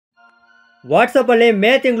WhatsApp ಅಲ್ಲಿ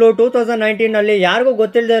ಮೇ ತಿಂಗಳು 2019 ನಲ್ಲಿ ಯಾರಿಗೂ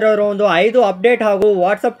ಗೊತ್ತಿಲ್ಲದೆ ಇರೋ ಒಂದು 5 ಅಪ್ಡೇಟ್ ಹಾಗೂ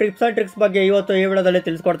ವಾಟ್ಸಪ್ ಟಿಪ್ಸ್ ಅಂಡ್ ಟ್ರಿಕ್ಸ್ ಬಗ್ಗೆ ಇವತ್ತು ಈ ವಿಡಿಯೋದಲ್ಲಿ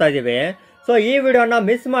ತಿಳಿಸ್ಕೊಡ್ತಾ ಇದ್ದೀವಿ. ಸೊ ಈ ವಿಡಿಯೋನ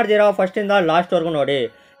ಮಿಸ್ ಮಾಡ್ದಿರಾ ಫಸ್ಟ್ ಇಂದ ಲಾಸ್ಟ್ ವರೆಗೂ ನೋಡಿ,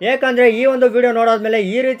 ಯಾಕಂದ್ರೆ ಈ ಒಂದು ವಿಡಿಯೋ ನೋಡಾದ್ಮೇಲೆ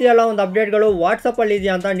ಈ ರೀತಿ ಎಲ್ಲ ಒಂದು ಅಪ್ಡೇಟ್ಗಳು ವಾಟ್ಸಪ್ ಅಲ್ಲಿ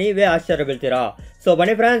ಇದೆಯಾ ಅಂತ ನೀವೇ ಆಶ್ಚರ್ಯ ಬೀಳ್ತೀರಾ. ಸೊ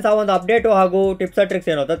ಬನ್ನಿ ಫ್ರೆಂಡ್ಸ್, ಆ ಒಂದು ಅಪ್ಡೇಟು ಹಾಗೂ ಟಿಪ್ಸ್ ಅಂಡ್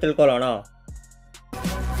ಟ್ರಿಕ್ಸ್ ಏನು ಅಂತ ತಿಳ್ಕೊಳ್ಳೋಣ.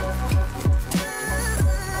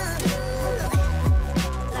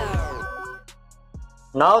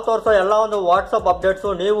 ನಾವು ತೋರಿಸೋ ಎಲ್ಲ ಒಂದು ವಾಟ್ಸಪ್ ಅಪ್ಡೇಟ್ಸ್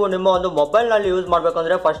ನೀವು ನಿಮ್ಮ ಒಂದು ಮೊಬೈಲ್ ನಲ್ಲಿ ಯೂಸ್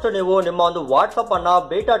ಮಾಡಬೇಕಂದ್ರೆ ಫಸ್ಟ್ ನೀವು ನಿಮ್ಮ ಒಂದು ವಾಟ್ಸಪ್ ಅನ್ನ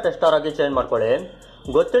ಬೀಟಾ ಟೆಸ್ಟರ್ ಆಗಿ ಚೇಂಜ್ ಮಾಡ್ಕೊಳ್ಳಿ.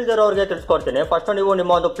 ಗೊತ್ತಿಲ್ಲದಿರೋರಿಗೆ ತಿಳಿಸ್ಕೊಡ್ತೀನಿ. ಫಸ್ಟ್ ನೀವು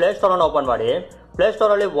ನಿಮ್ಮ ಒಂದು ಪ್ಲೇ ಸ್ಟೋರ್ ಅನ್ನು ಓಪನ್ ಮಾಡಿ, ಪ್ಲೇ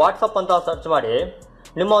ಸ್ಟೋರ್ ಅಲ್ಲಿ ವಾಟ್ಸಪ್ ಅಂತ ಸರ್ಚ್ ಮಾಡಿ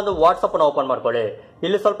ನಿಮ್ಮ ಒಂದು ವಾಟ್ಸಪ್ ಅನ್ನು ಓಪನ್ ಮಾಡ್ಕೊಳ್ಳಿ.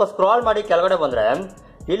 ಇಲ್ಲಿ ಸ್ವಲ್ಪ ಸ್ಕ್ರಾಲ್ ಮಾಡಿ ಕೆಳಗಡೆ ಬಂದ್ರೆ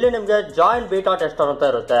ಇಲ್ಲಿ ನಿಮಗೆ ಜಾಯಿನ್ ಬೀಟಾ ಟೆಸ್ಟರ್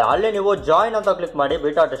ಅಂತ ಇರುತ್ತೆ. ಅಲ್ಲಿ ನೀವು ಜಾಯಿನ್ ಅಂತ ಕ್ಲಿಕ್ ಮಾಡಿ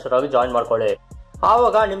ಬೀಟಾ ಟೆಸ್ಟರ್ ಆಗಿ ಜಾಯಿನ್ ಮಾಡ್ಕೊಳ್ಳಿ.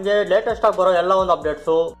 ಆವಾಗ ನಿಮಗೆ ಲೇಟೆಸ್ಟ್ ಆಗಿ ಬರೋ ಎಲ್ಲ ಒಂದು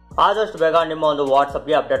ಅಪ್ಡೇಟ್ಸ್ ಆದಷ್ಟು ಬೇಗ ನಿಮ್ಮ ಒಂದು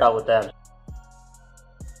ವಾಟ್ಸಪ್ಗೆ ಅಪ್ಡೇಟ್ ಆಗುತ್ತೆ.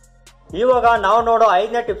 ಇವಾಗ ನಾವು ನೋಡೋ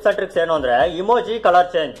 5ನೇ ಟಿಪ್ಸ್ ಅಂಡ್ ಟ್ರಿಕ್ಸ್ ಏನು ಅಂದ್ರೆ ಇಮೋಜಿ ಕಲರ್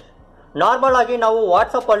ಚೇಂಜ್. ನಾರ್ಮಲ್ ಆಗಿ ನಾವು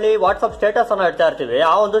ವಾಟ್ಸಪ್ ಅಲ್ಲಿ ವಾಟ್ಸಪ್ ಸ್ಟೇಟಸ್ ಅನ್ನ ಇಡ್ತಾ ಇರ್ತೀವಿ.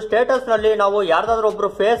 ಆ ಒಂದು ಸ್ಟೇಟಸ್ ನಲ್ಲಿ ನಾವು ಯಾರ್ದಾದ್ರೂ ಒಬ್ರು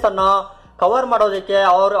ಫೇಸ್ ಅನ್ನ ಕವರ್ ಮಾಡೋದಕ್ಕೆ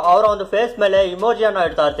ಅವರ ಒಂದು ಫೇಸ್ ಮೇಲೆ ಇಮೋಜಿಯನ್ನ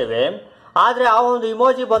ಇಡ್ತಾ ಇರ್ತೀವಿ. ಆದ್ರೆ ಆ ಒಂದು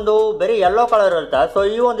ಇಮೋಜಿ ಬಂದು ಬರೀ ಯೆಲ್ಲೋ ಕಲರ್ ಇರುತ್ತೆ. ಸೊ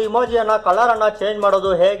ಈ ಒಂದು ಇಮೋಜಿಯನ್ನ ಕಲರ್ ಅನ್ನ ಚೇಂಜ್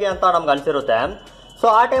ಮಾಡೋದು ಹೇಗೆ ಅಂತ ನಮ್ಗೆ ಅನ್ಸಿರುತ್ತೆ. ಸೊ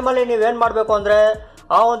ಆ ಟೈಮಲ್ಲಿ ನೀವೇನ್ ಮಾಡ್ಬೇಕು ಅಂದ್ರೆ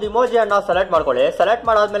ಆ ಒಂದು ಇಮೋಜಿಯನ್ನ ಸೆಲೆಕ್ಟ್ ಮಾಡ್ಕೊಳ್ಳಿ. ಸೆಲೆಕ್ಟ್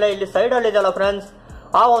ಮಾಡಾದ್ಮೇಲೆ ಇಲ್ಲಿ ಸೈಡ್ ಅಲ್ಲಿ ಇದೆಯಲ್ಲ ಫ್ರೆಂಡ್ಸ್,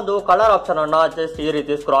 ಆ ಒಂದು ಕಲರ್ ಆಪ್ಷನ್ ಅನ್ನ ಜಸ್ಟ್ ಈ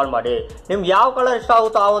ರೀತಿ ಸ್ಕ್ರಾಲ್ ಮಾಡಿ ನಿಮ್ಗೆ ಯಾವ ಕಲರ್ ಇಷ್ಟ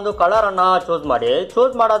ಆಗುತ್ತೋ ಆ ಒಂದು ಕಲರ್ ಅನ್ನ ಚೂಸ್ ಮಾಡಿ.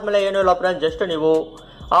 ಚೂಸ್ ಮಾಡಾದ್ಮೇಲೆ ಏನು ಇಲ್ಲ ಫ್ರೆಂಡ್ಸ್, ಜಸ್ಟ್ ನೀವು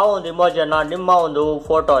ಆ ಒಂದು ಇಮೋಜಿಯನ್ನ ನಿಮ್ಮ ಒಂದು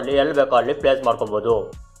ಫೋಟೋ ಅಲ್ಲಿ ಎಲ್ಲಿ ಬೇಕೋ ಅಲ್ಲಿ ಪ್ಲೇಸ್ ಮಾಡ್ಕೊಬಹುದು.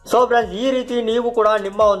 ಸೊ ಫ್ರೆಂಡ್ಸ್, ಈ ರೀತಿ ನೀವು ಕೂಡ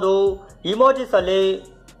ನಿಮ್ಮ ಒಂದು ಇಮೋಜಿಸ್ ಅಲ್ಲಿ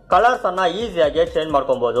ಕಲರ್ಸ್ ಅನ್ನ ಈಸಿಯಾಗಿ ಚೇಂಜ್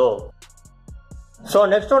ಮಾಡ್ಕೊಬಹುದು. ಸೊ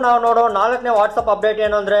ನೆಕ್ಸ್ಟ್ ನಾವು ನೋಡೋ 4ನೇ ವಾಟ್ಸಪ್ ಅಪ್ಡೇಟ್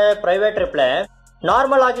ಏನು ಅಂದ್ರೆ ಪ್ರೈವೇಟ್ ರಿಪ್ಲೈ.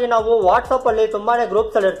 ನಾರ್ಮಲ್ ಆಗಿ ನಾವು ವಾಟ್ಸಪ್ ಅಲ್ಲಿ ತುಂಬಾನೇ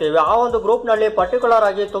ಗ್ರೂಪ್ಸ್ ಅಲ್ಲಿ ಇರ್ತೀವಿ. ಆ ಒಂದು ಗ್ರೂಪ್ ನಲ್ಲಿ ಪರ್ಟಿಕ್ಯುಲರ್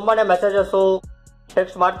ಆಗಿ ತುಂಬಾನೇ ಮೆಸೇಜಸ್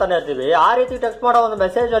ಟೆಕ್ಸ್ಟ್ ಮಾಡ್ತಾನೆ ಇರ್ತೀವಿ. ಆ ರೀತಿ ಟೆಕ್ಸ್ಟ್ ಮಾಡೋ ಒಂದು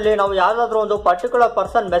ಮೆಸೇಜ್ ಅಲ್ಲಿ ನಾವು ಯಾವ್ದಾದ್ರು ಒಂದು ಪರ್ಟಿಕ್ಯುಲರ್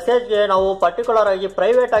ಪರ್ಸನ್ ಮೆಸೇಜ್ಗೆ ನಾವು ಪರ್ಟಿಕ್ಯುಲರ್ ಆಗಿ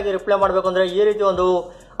ಪ್ರೈವೇಟ್ ಆಗಿ ರಿಪ್ಲೈ ಮಾಡಬೇಕು ಅಂದ್ರೆ ಈ ರೀತಿ ಒಂದು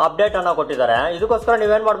ಅಪ್ಡೇಟ್ ಅನ್ನ ಕೊಟ್ಟಿದ್ದಾರೆ. ಇದಕ್ಕೋಸ್ಕರ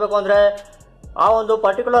ನೀವೇನ್ ಮಾಡ್ಬೇಕು ಅಂದ್ರೆ ಆ ಒಂದು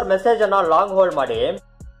ಪರ್ಟಿಕ್ಯುಲರ್ ಮೆಸೇಜ್ ಅನ್ನ ಲಾಂಗ್ ಹೋಲ್ಡ್ ಮಾಡಿ.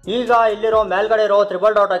 ಈಗ ಇಲ್ಲಿರೋ ಮೇಲ್ಗಡೆ ಇರೋ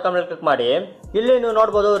ತ್ರಿಬಲ್ ಡಾಟ್ ಐಕಾನ್ ಮೇಲೆ ಕ್ಲಿಕ್ ಮಾಡಿ. ಇಲ್ಲಿ ನೀವು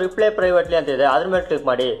ನೋಡಬಹುದು ರಿಪ್ಲೈ ಪ್ರೈವೇಟ್ಲಿ ಅಂತ ಇದೆ, ಅದ್ರ ಮೇಲೆ ಕ್ಲಿಕ್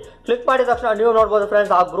ಮಾಡಿ. ಕ್ಲಿಕ್ ಮಾಡಿದ ತಕ್ಷಣ ನೀವು ನೋಡಬಹುದು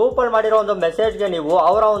ಫ್ರೆಂಡ್ಸ್, ಆ ಗ್ರೂಪ್ ಅಲ್ಲಿ ಮಾಡಿರೋ ಒಂದು ಮೆಸೇಜ್ಗೆ ನೀವು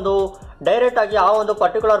ಅವರ ಒಂದು ಡೈರೆಕ್ಟ್ ಆಗಿ ಆ ಒಂದು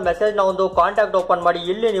ಪರ್ಟಿಕ್ಯುಲರ್ ಮೆಸೇಜ್ ನ ಒಂದು ಕಾಂಟ್ಯಾಕ್ಟ್ ಓಪನ್ ಮಾಡಿ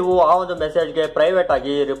ಇಲ್ಲಿ ನೀವು ಆ ಒಂದು ಮೆಸೇಜ್ಗೆ ಪ್ರೈವೇಟ್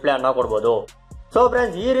ಆಗಿ ರಿಪ್ಲೈ ಅನ್ನ ಕೊಡಬಹುದು. ಸೊ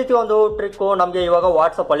ಫ್ರೆಂಡ್ಸ್, ಈ ರೀತಿ ಒಂದು ಟ್ರಿಕ್ ನಮಗೆ ಇವಾಗ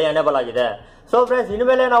ವಾಟ್ಸಪ್ ಅಲ್ಲಿ ಎನೇಬಲ್ ಆಗಿದೆ. ಸೊ ಫ್ರೆಂಡ್ಸ್,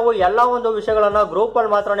 ಇನ್ಮೇಲೆ ನಾವು ಎಲ್ಲಾ ಒಂದು ವಿಷಯಗಳನ್ನ ಗ್ರೂಪ್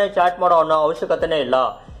ಅಲ್ಲಿ ಮಾತ್ರನೇ ಚಾಟ್ ಮಾಡೋ ಅನ್ನೋ ಅವಶ್ಯಕತೆನೇ ಇಲ್ಲ.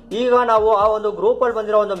 ಈಗ ನಾವು ಆ ಒಂದು ಗ್ರೂಪ್ ಅಲ್ಲಿ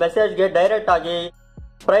ಬಂದಿರೋ ಒಂದು ಮೆಸೇಜ್ಗೆ ಡೈರೆಕ್ಟ್ ಆಗಿ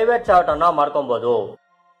ಪ್ರೈವೇಟ್ ಚಾಟ್ ಅನ್ನ ಮಾಡ್ಕೊಬಹುದು.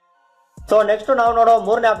 ಸೊ ನೆಕ್ಸ್ಟ್ ನಾವು ನೋಡೋ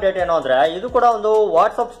 3ನೇ ಅಪ್ಡೇಟ್ ಏನು ಅಂದ್ರೆ ಇದು ಕೂಡ ಒಂದು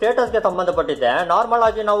ವಾಟ್ಸಪ್ ಸ್ಟೇಟಸ್ ಗೆ ಸಂಬಂಧಪಟ್ಟಿದೆ. ನಾರ್ಮಲ್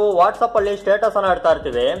ಆಗಿ ನಾವು ವಾಟ್ಸಪ್ ಅಲ್ಲಿ ಸ್ಟೇಟಸ್ ಅನ್ನ ಇಡ್ತಾ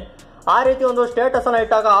ಇರ್ತೀವಿ. ಆ ರೀತಿ ಒಂದು ಸ್ಟೇಟಸ್ ಅನ್ನ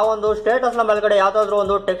ಇಟ್ಟಾಗ ಆ ಒಂದು ಸ್ಟೇಟಸ್ ನ ಮೇಲ್ಗಡೆ ಯಾವ್ದಾದ್ರು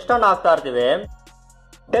ಒಂದು ಟೆಕ್ಸ್ಟ್ ಅನ್ನ ಹಾಕ್ತಾ ಇರ್ತೀವಿ.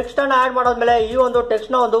 ಟೆಕ್ಸ್ಟ್ ಅನ್ನ ಆಡ್ ಮಾಡಾದ್ಮೇಲೆ ಈ ಒಂದು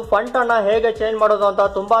ಟೆಕ್ಸ್ಟ್ ನ ಒಂದು ಫಂಟ್ ಅನ್ನ ಹೇಗೆ ಚೇಂಜ್ ಮಾಡೋದು ಅಂತ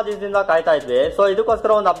ತುಂಬಾ ದಿನದಿಂದ ಕಾಯ್ತಾ ಇದ್ವಿ. ಸೊ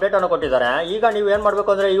ಇದಕ್ಕೋಸ್ಕರ ಒಂದು ಅಪ್ಡೇಟ್ ಅನ್ನು ಕೊಟ್ಟಿದ್ದಾರೆ. ಈಗ ನೀವು ಏನ್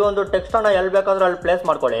ಮಾಡ್ಬೇಕು ಅಂದ್ರೆ ಈ ಒಂದು ಟೆಕ್ಸ್ಟ್ ಅನ್ನ ಎಲ್ಲಿ ಬೇಕಾದ್ರೂ ಅಲ್ಲಿ ಪ್ಲೇಸ್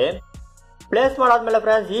ಮಾಡ್ಕೊಳ್ಳಿ. ಪ್ಲೇಸ್ ಮಾಡಾದ್ಮೇಲೆ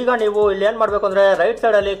ಫ್ರೆಂಡ್ಸ್, ಈಗ ನೀವು ಇಲ್ಲಿ ಏನ್ ಮಾಡ್ಬೇಕು ಅಂದ್ರೆ ರೈಟ್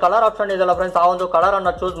ಸೈಡ್ ಅಲ್ಲಿ ಕಲರ್ ಆಪ್ಷನ್ ಇದೆಯಲ್ಲ ಫ್ರೆಂಡ್ಸ್, ಆ ಒಂದು ಕಲರ್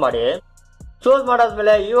ಅನ್ನ ಚೂಸ್ ಮಾಡಿ. ಚೂಸ್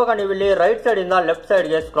ಮಾಡಾದ್ಮೇಲೆ ಇವಾಗ ನೀವು ಇಲ್ಲಿ ರೈಟ್ ಸೈಡ್ ಇಂದ ಲೆಫ್ಟ್ ಸೈಡ್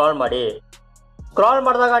ಗೆ ಸ್ಕ್ರಾಲ್ ಮಾಡಿ. ಸ್ಕ್ರಾಲ್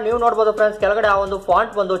ಮಾಡಿದಾಗ ನೀವು ನೋಡಬಹುದು ಫ್ರೆಂಡ್ಸ್, ಕೆಳಗಡೆ ಆ ಒಂದು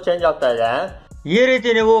ಫಾಂಟ್ ಬಂದು ಚೇಂಜ್ ಆಗ್ತಾ ಇದೆ. ಈ ರೀತಿ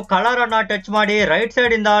ನೀವು ಕಲರ್ ಅನ್ನ ಟಚ್ ಮಾಡಿ ರೈಟ್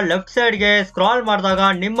ಸೈಡ್ ಇಂದ ಲೆಫ್ಟ್ ಸೈಡ್ ಗೆ ಸ್ಕ್ರಾಲ್ ಮಾಡಿದಾಗ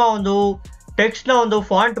ನಿಮ್ಮ ಒಂದು ಟೆಕ್ಸ್ಟ್ ನ ಒಂದು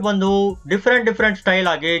ಫಾಂಟ್ ಬಂದು ಡಿಫ್ರೆಂಟ್ ಸ್ಟೈಲ್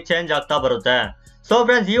ಆಗಿ ಚೇಂಜ್ ಆಗ್ತಾ ಬರುತ್ತೆ. ಸೊ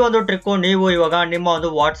ಫ್ರೆಂಡ್ಸ್, ಈ ಒಂದು ಟ್ರಿಕ್ ನೀವು ಇವಾಗ ನಿಮ್ಮ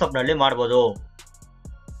ಒಂದು ವಾಟ್ಸ್ಆಪ್ ನಲ್ಲಿ ಮಾಡಬಹುದು.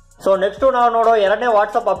 ಸೊ ನೆಕ್ಸ್ಟ್ ನಾವು ನೋಡೋ 2ನೇ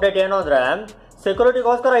ವಾಟ್ಸಪ್ ಅಪ್ಡೇಟ್ ಏನು ಅಂದ್ರೆ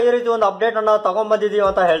ಸೆಕ್ಯೂರಿಟಿಗೋಸ್ಕರ ಈ ರೀತಿ ಒಂದು ಅಪ್ಡೇಟ್ ಅನ್ನ ತಗೊಂಡ್ಬಂದಿದೀವಿ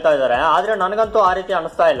ಅಂತ ಹೇಳ್ತಾ ಇದ್ದಾರೆ. ಆದ್ರೆ ನನಗಂತೂ ಆ ರೀತಿ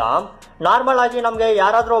ಅನಿಸ್ತಾ ಇಲ್ಲ. ನಾರ್ಮಲ್ ಆಗಿ ನಮಗೆ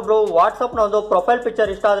ಯಾರಾದ್ರೂ ಒಬ್ರು ವಾಟ್ಸಪ್ ನ ಒಂದು ಪ್ರೊಫೈಲ್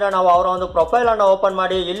ಪಿಕ್ಚರ್ ಇಷ್ಟ ಆದ್ರೆ ನಾವು ಅವರ ಒಂದು ಪ್ರೊಫೈಲ್ ಅನ್ನ ಓಪನ್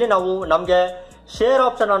ಮಾಡಿ ಇಲ್ಲಿ ನಾವು ನಮ್ಗೆ ಶೇರ್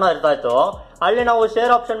ಆಪ್ಷನ್ ಅನ್ನ ಇರ್ತಾ ಇತ್ತು. ಅಲ್ಲಿ ನಾವು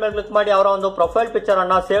ಶೇರ್ ಆಪ್ಷನ್ ಮೇಲೆ ಕ್ಲಿಕ್ ಮಾಡಿ ಅವರ ಒಂದು ಪ್ರೊಫೈಲ್ ಪಿಕ್ಚರ್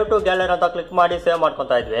ಅನ್ನ ಸೇವ್ ಟು ಗ್ಯಾಲರಿ ಅಂತ ಕ್ಲಿಕ್ ಮಾಡಿ ಸೇವ್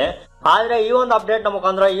ಮಾಡ್ಕೊಂತಾ ಇದ್ವಿ. ಆದ್ರೆ ಈ ಒಂದು ಅಪ್ಡೇಟ್ ನ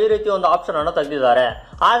ಮುಖಾಂತರ ಈ ರೀತಿ ಒಂದು ಆಪ್ಷನ್ ಅನ್ನ ತೆಗೆದಿದ್ದಾರೆ.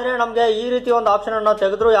 ಆದ್ರೆ ನಮ್ಗೆ ಈ ರೀತಿ ಒಂದು ಆಪ್ಷನ್ ಅನ್ನ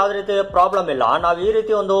ತೆಗೆದ್ರು ಯಾವ್ದು ರೀತಿ ಪ್ರಾಬ್ಲಮ್ ಇಲ್ಲ. ನಾವು ಈ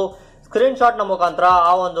ರೀತಿ ಒಂದು ಸ್ಕ್ರೀನ್ ಶಾಟ್ ನ ಮುಖಾಂತರ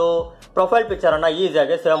ಆ ಒಂದು ಪ್ರೊಫೈಲ್ ಪಿಕ್ಚರ್ ಅನ್ನ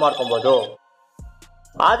ಈಸಿಯಾಗಿ ಸೇವ್ ಮಾಡ್ಕೊಬಹುದು.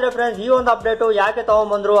 ಆದ್ರೆ ಫ್ರೆಂಡ್ಸ್, ಈ ಒಂದು ಅಪ್ಡೇಟ್ ಯಾಕೆ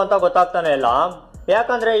ತಗೊಂಡ್ಬಂದ್ರು ಅಂತ ಗೊತ್ತಾಗ್ತಾನೆ ಇಲ್ಲ.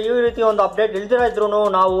 ಯಾಕಂದ್ರೆ ಈ ರೀತಿ ಒಂದು ಅಪ್ಡೇಟ್ ಇಲ್ದಿರ ಇದ್ರು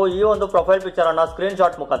ನಾವು ಈ ಒಂದು ಪ್ರೊಫೈಲ್ ಪಿಕ್ಚರ್ ಅನ್ನ ಸ್ಕ್ರೀನ್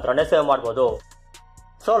ಶಾಟ್ ಮುಖಾಂತರನೇ ಸೇವ್ ಮಾಡಬಹುದು.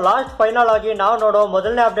 ಸೊ ಲಾಸ್ಟ್ ಫೈನಲ್ ಆಗಿ ನಾವು ನೋಡೋ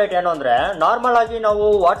ಮೊದಲನೇ ಅಪ್ಡೇಟ್ ಏನು ಅಂದ್ರೆ ನಾರ್ಮಲ್ ಆಗಿ ನಾವು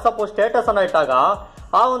ವಾಟ್ಸಪ್ ಸ್ಟೇಟಸ್ ಅನ್ನ ಇಟ್ಟಾಗ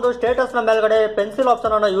ಆ ಒಂದು ಸ್ಟೇಟಸ್ ನ ಮೇಲ್ಗಡೆ ಪೆನ್ಸಿಲ್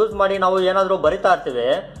ಆಪ್ಷನ್ ಅನ್ನ ಯೂಸ್ ಮಾಡಿ ನಾವು ಏನಾದ್ರೂ ಬರಿತಾ ಇರ್ತೀವಿ.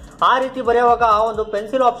 ಆ ರೀತಿ ಬರೆಯುವಾಗ ಆ ಒಂದು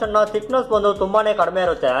ಪೆನ್ಸಿಲ್ ಆಪ್ಷನ್ ನ ಥಿಕ್ನೆಸ್ ಬಂದು ತುಂಬಾನೇ ಕಡಿಮೆ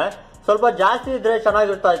ಇರುತ್ತೆ. ಸ್ವಲ್ಪ ಜಾಸ್ತಿ ಇದ್ರೆ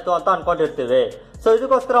ಚೆನ್ನಾಗಿರ್ತಾ ಇತ್ತು ಅಂತ ಅನ್ಕೊಂಡಿರ್ತೀವಿ. ಸೊ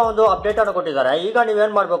ಇದಕ್ಕೋಸ್ಕರ ಒಂದು ಅಪ್ಡೇಟ್ ಅನ್ನು ಕೊಟ್ಟಿದ್ದಾರೆ. ಈಗ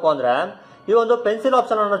ನೀವೇನ್ ಮಾಡ್ಬೇಕು ಅಂದ್ರೆ ಈ ಒಂದು ಪೆನ್ಸಿಲ್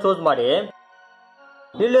ಆಪ್ಷನ್ ಅನ್ನು ಚೂಸ್ ಮಾಡಿ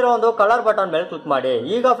ಇಲ್ಲಿರೋ ಒಂದು ಕಲರ್ ಬಟನ್ ಮೇಲೆ ಕ್ಲಿಕ್ ಮಾಡಿ.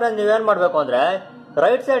 ಈಗ ಫ್ರೆಂಡ್ಸ್, ನೀವೇನ್ ಮಾಡ್ಬೇಕು ಅಂದ್ರೆ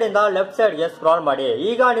ರೈಟ್ ಸೈಡ್ ಇಂದ ಲೆಫ್ಟ್ ಸೈಡ್ ಗೆ ಸ್ಕ್ರಾಲ್ ಮಾಡಿ.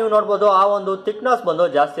 ಈಗ ನೀವು ನೋಡಬಹುದು ಆ ಒಂದು ಥಿಕ್ನೆಸ್ ಬಂದು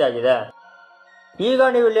ಜಾಸ್ತಿ ಆಗಿದೆ. ಈಗ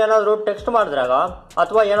ನೀವು ಇಲ್ಲಿ ಏನಾದರೂ ಟೆಕ್ಸ್ಟ್ ಮಾಡಿದಾಗ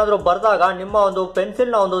ಅಥವಾ ಏನಾದರೂ ಬರೆದಾಗ ನಿಮ್ಮ ಒಂದು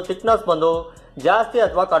ಪೆನ್ಸಿಲ್ನ ಒಂದು ಥಿಕ್ನೆಸ್ ಬಂದು ಜಾಸ್ತಿ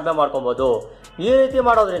ಅಥವಾ ಕಡಿಮೆ ಮಾಡ್ಕೊಬಹುದು. ಈ ರೀತಿ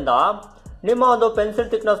ಮಾಡೋದ್ರಿಂದ ನಿಮ್ಮ ಒಂದು ಪೆನ್ಸಿಲ್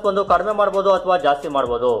ಥಿಕ್ನೆಸ್ ಬಂದು ಕಡಿಮೆ ಮಾಡ್ಬೋದು ಅಥವಾ ಜಾಸ್ತಿ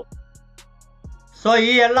ಮಾಡ್ಬೋದು. ಸೊ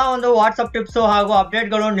ಈ ಎಲ್ಲ ಒಂದು ವಾಟ್ಸಪ್ ಟಿಪ್ಸ್ ಹಾಗೂ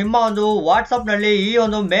ಅಪ್ಡೇಟ್ಗಳು ನಿಮ್ಮ ಒಂದು ವಾಟ್ಸಪ್ ನಲ್ಲಿ ಈ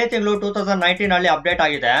ಒಂದು ಮೇ ತಿಂಗಳು 2019 ಅಲ್ಲಿ ಅಪ್ಡೇಟ್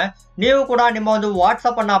ಆಗಿದೆ. ನೀವು ಕೂಡ ನಿಮ್ಮ ಒಂದು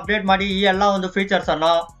ವಾಟ್ಸಪ್ ಅನ್ನ ಅಪ್ಡೇಟ್ ಮಾಡಿ ಈ ಎಲ್ಲ ಒಂದು ಫೀಚರ್ಸ್ ಅನ್ನ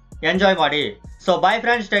ಎಂಜಾಯ್ ಮಾಡಿ. So by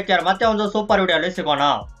friends, take care. ಮತ್ತೆ ಒಂದು ಸೂಪರ್ ವಿಡಿಯೋ ಅಲ್ಲಿ ಸಿಗೋಣ.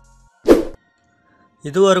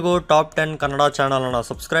 ಇದುವರೆಗೂ ಟಾಪ್ 10 ಕನ್ನಡ ಚಾನಲ್ ಅನ್ನು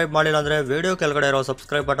ಸಬ್ಸ್ಕ್ರೈಬ್ ಮಾಡಿಲ್ಲ ಅಂದ್ರೆ ವಿಡಿಯೋ ಕೆಳಗಡೆ ಇರೋ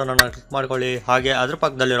ಸಬ್ಸ್ಕ್ರೈಬ್ ಬಟನ್ ಅನ್ನು ಕ್ಲಿಕ್ ಮಾಡ್ಕೊಳ್ಳಿ. ಹಾಗೆ ಅದ್ರ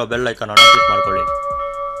ಪಕ್ಕದಲ್ಲಿರೋ ಬೆಲ್ ಐಕಾನ್ ಅನ್ನು ಕ್ಲಿಕ್ ಮಾಡ್ಕೊಳ್ಳಿ.